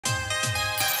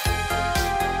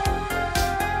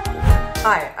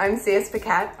Hi, I'm CS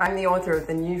Pacat. I'm the author of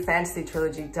the new fantasy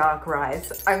trilogy, Dark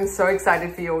Rise. I'm so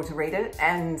excited for you all to read it,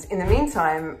 and in the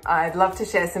meantime, I'd love to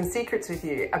share some secrets with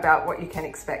you about what you can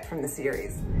expect from the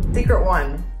series. Secret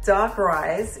 1, Dark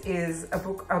Rise is a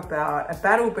book about a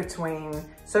battle between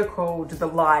so-called the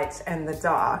light and the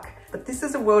dark, but this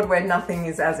is a world where nothing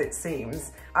is as it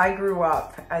seems. I grew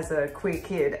up as a queer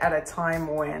kid at a time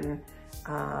when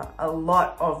a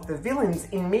lot of the villains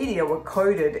in media were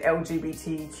coded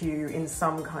LGBTQ in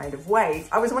some kind of way.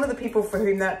 I was one of the people for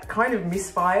whom that kind of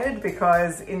misfired,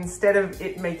 because instead of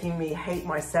it making me hate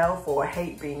myself or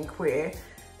hate being queer, it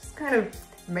just kind of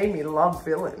made me love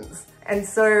villains. And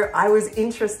so I was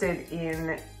interested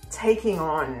in taking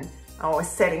on or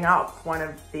setting up one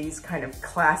of these kind of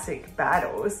classic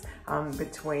battles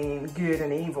between good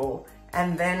and evil,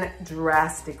 and then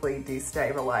drastically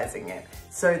destabilizing it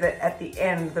so that at the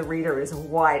end the reader is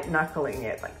white knuckling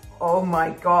it, like, oh my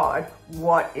god,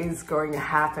 what is going to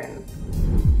happen?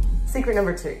 Secret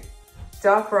number 2.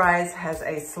 Dark Rise has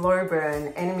a slow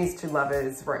burn enemies to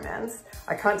lovers romance.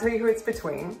 I can't tell you who it's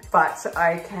between, but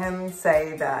I can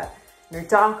say that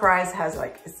Dark Rise has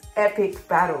like this epic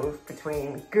battle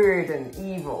between good and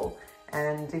evil,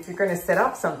 and if you're going to set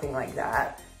up something like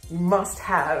that, you must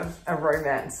have a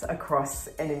romance across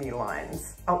enemy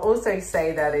lines. I'll also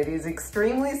say that it is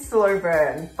extremely slow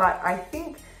burn, but I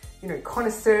think,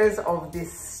 connoisseurs of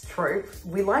this trope,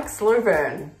 we like slow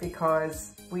burn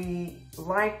because we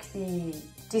like the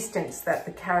distance that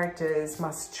the characters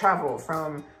must travel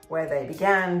from where they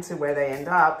began to where they end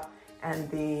up, and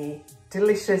the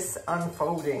delicious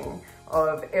unfolding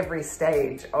of every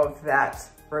stage of that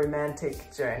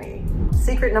romantic journey.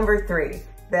 Secret number 3.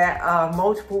 There are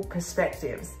multiple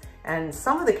perspectives, and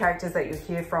some of the characters that you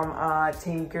hear from are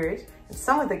Team Good, and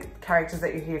some of the characters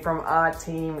that you hear from are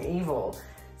Team Evil.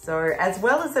 So as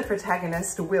well as the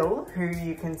protagonist, Will, who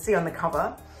you can see on the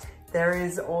cover, there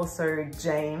is also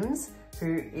James,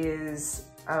 who is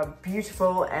a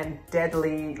beautiful and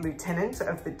deadly lieutenant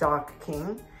of the Dark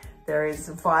King. There is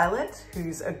Violet,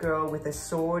 who's a girl with a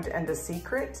sword and a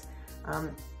secret.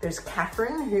 There's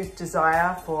Catherine, whose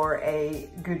desire for a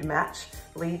good match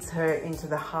leads her into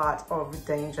the heart of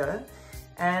danger.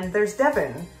 And there's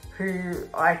Devon, who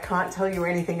I can't tell you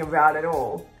anything about at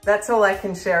all. That's all I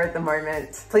can share at the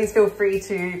moment. Please feel free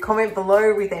to comment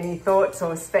below with any thoughts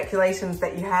or speculations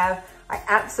that you have. I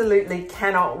absolutely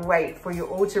cannot wait for you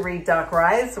all to read Dark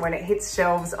Rise when it hits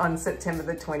shelves on September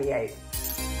the 28th.